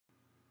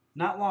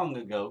Not long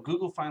ago,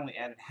 Google finally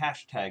added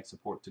hashtag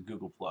support to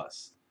Google+.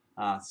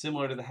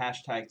 Similar to the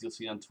hashtags you'll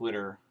see on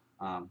Twitter,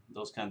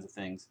 those kinds of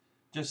things.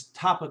 Just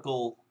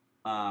topical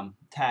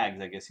tags,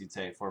 I guess you'd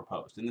say, for a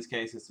post. In this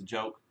case, it's a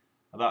joke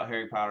about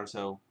Harry Potter,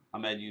 so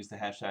Ahmed used the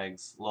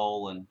hashtags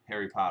LOL and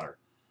Harry Potter.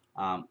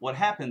 What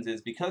happens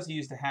is, because you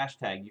use the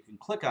hashtag, you can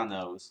click on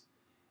those,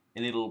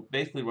 and it'll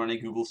basically run a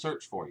Google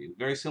search for you.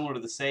 Very similar to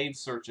the saved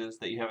searches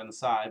that you have on the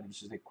side,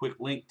 which is a quick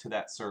link to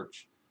that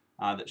search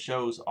that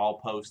shows all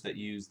posts that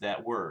use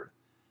that word.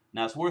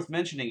 Now, it's worth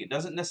mentioning it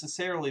doesn't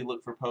necessarily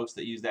look for posts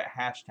that use that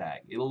hashtag.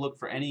 It'll look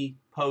for any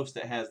post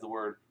that has the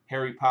word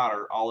Harry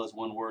Potter all as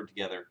one word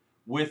together,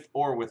 with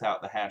or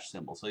without the hash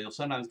symbol. So you'll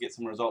sometimes get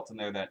some results in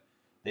there that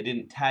they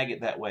didn't tag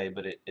it that way,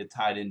 but it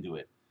tied into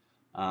it.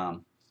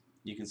 Um,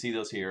 you can see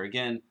those here.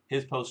 Again,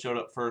 his post showed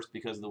up first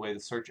because of the way the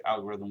search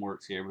algorithm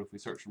works here, but if we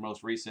search for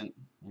most recent,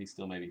 he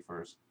still may be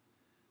first.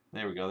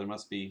 There we go. There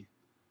must be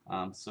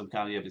some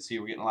kind of, you have to see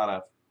we're getting a lot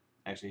of,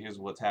 actually here's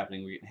what's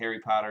happening. We're getting Harry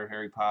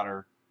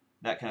Potter,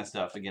 that kind of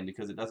stuff, again,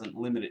 because it doesn't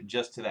limit it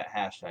just to that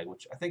hashtag,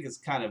 which I think is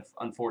kind of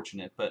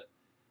unfortunate, but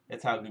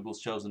it's how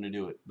Google's chosen to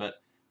do it.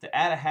 But to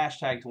add a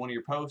hashtag to one of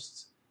your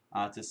posts,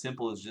 it's as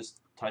simple as just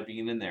typing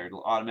it in there.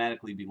 It'll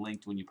automatically be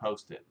linked when you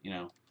post it.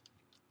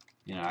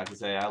 I could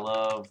say I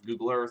love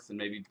Google Earth and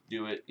maybe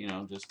do it,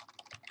 just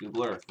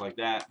Google Earth like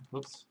that.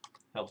 Whoops,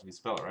 helps me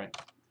spell it right.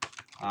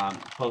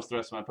 Post the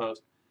rest of my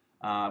post.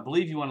 I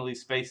believe you want to leave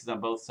spaces on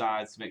both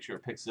sides to make sure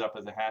it picks it up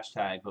as a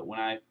hashtag. But when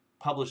I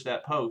publish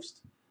that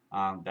post,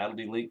 that'll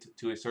be linked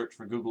to a search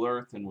for Google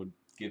Earth and would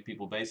give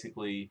people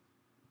basically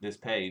this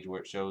page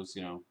where it shows,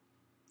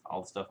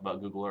 all the stuff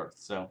about Google Earth.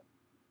 So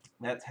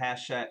that's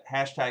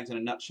hashtags in a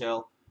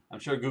nutshell. I'm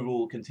sure Google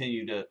will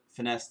continue to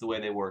finesse the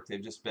way they work.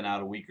 They've just been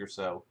out a week or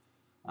so.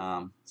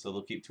 So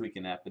they'll keep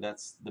tweaking that, but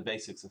that's the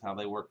basics of how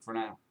they work for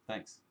now.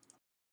 Thanks.